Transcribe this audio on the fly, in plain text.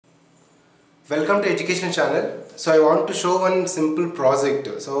Welcome to Education Channel. So I want to show one simple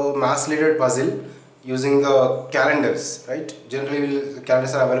project. So mass related puzzle using the calendars, right? Generally the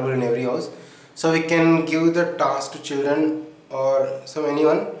calendars are available in every house. So we can give the task to children or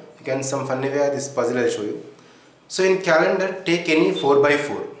anyone. You can some funny way this puzzle I'll show you. So in calendar take any 4 by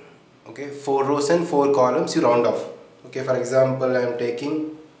 4. Okay, 4 rows and 4 columns you round off. Okay, for example I am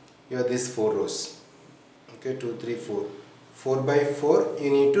taking here this 4 rows. Okay, 2, 3, 4. 4 by 4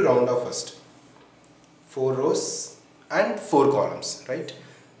 you need to round off first. 4 rows and 4 columns, right?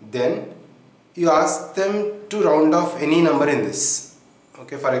 Then you ask them to round off any number in this.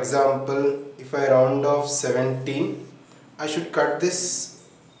 Okay, for example, if I round off 17, I should cut this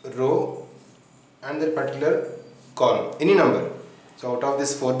row and that particular column, any number. So out of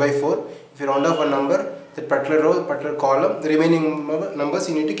this 4 by 4, if you round off a number, that particular row, particular column, the remaining numbers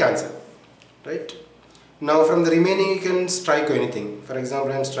you need to cancel, right? Now from the remaining you can strike anything. For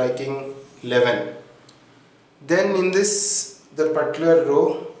example, I am striking 11. Then in this, the particular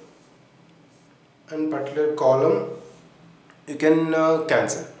row and particular column you can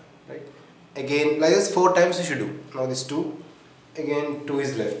cancel, right? Again like this 4 times you should do. Now this 2, again 2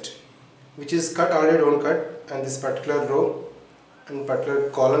 is left, which is cut, already don't cut, and this particular row and particular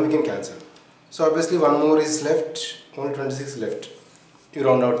column you can cancel. So obviously one more is left, only 26 left, you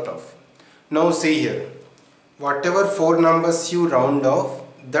round out off. Now see here, whatever 4 numbers you round off,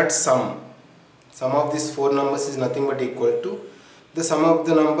 that sum of these 4 numbers is nothing but equal to the sum of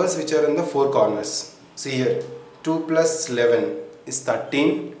the numbers which are in the 4 corners. See here, 2 plus 11 is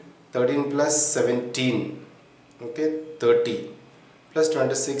 13, 13 plus 17, okay, 30, plus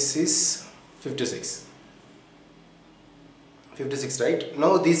 26 is 56. 56, right?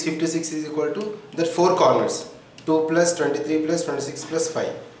 Now these 56 is equal to the 4 corners. 2 plus 23 plus 26 plus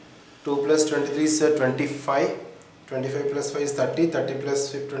 5. 2 plus 23 is 25, 25 plus 5 is 30, 30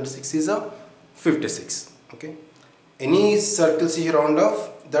 plus 26 is 56. Okay, any circles you round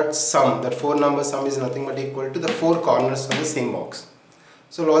off, that sum, that 4 number sum is nothing but equal to the 4 corners of the same box.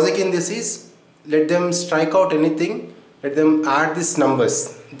 So logic in this is, let them strike out anything, let them add these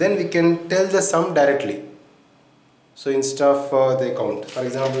numbers, then we can tell the sum directly. So instead of they count. For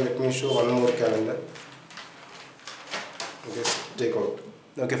example, let me show one more calendar. Okay, take out.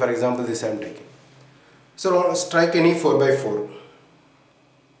 Okay, for example this I am taking. So strike any 4 by 4.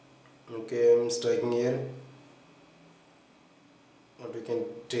 Okay, I am striking here. What we can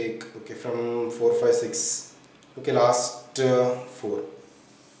take, okay, from 4, 5, 6. Okay, last 4.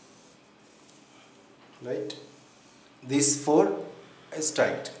 Right? These 4 is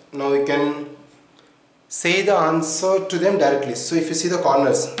striked. Now we can say the answer to them directly. So if you see the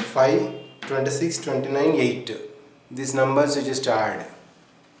corners, 5, 26, 29, 8. These numbers you just add.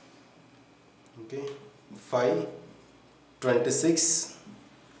 Okay, 5, 26,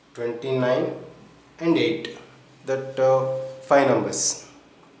 29 and 8, that 5 numbers.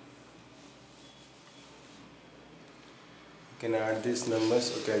 You can add these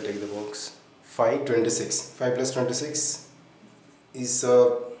numbers. Okay, I'll take the box. 5, 26. 5 plus 26 is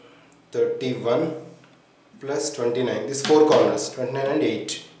 31 plus 29. These 4 corners, 29 and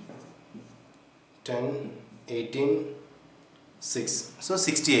 8. 10, 18, 6. So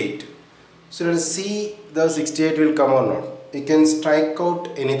 68. So let us see the 68 will come or not. You can strike out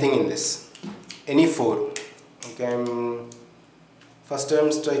anything in this, any 4. Okay, first I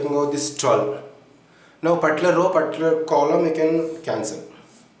am striking out this 12. Now particular row, particular column you can cancel,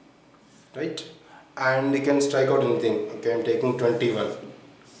 right? And you can strike out anything. Okay, I am taking 21.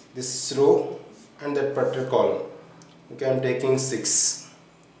 This row and that particular column. Okay, I am taking 6.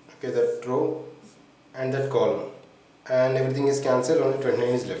 Okay, that row and that column, and everything is cancelled, only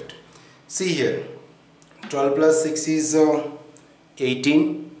 29 is left. See here, 12 plus 6 is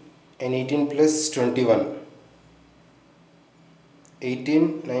 18 and 18 plus 21.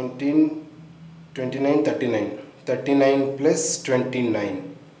 18, 19, 29, 39. 39 plus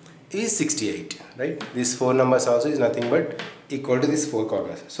 29 is 68, right? These 4 numbers also is nothing but equal to these 4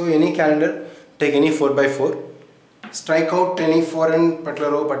 corners. So any calendar, take any 4 by 4, strike out any 4 and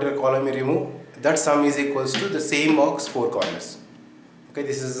particular row, particular column you remove, that sum is equals to the same box 4 corners. Okay,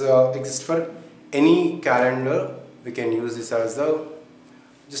 this is exists for any calendar. We can use this as a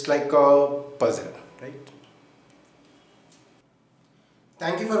just like a puzzle, right?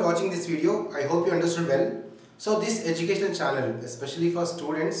 Thank you for watching this video. I hope you understood well. So this educational channel, especially for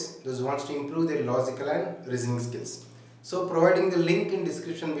students, those who wants to improve their logical and reasoning skills. So providing the link in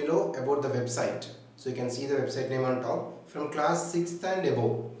description below about the website. So you can see the website name on top. From class 6th and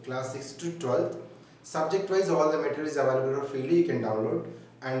above, class 6 to 12th, subject wise all the material is available freely, you can download,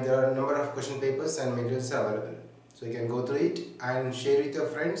 and there are a number of question papers and materials available. So you can go through it and share with your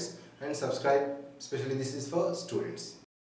friends and subscribe, especially this is for students.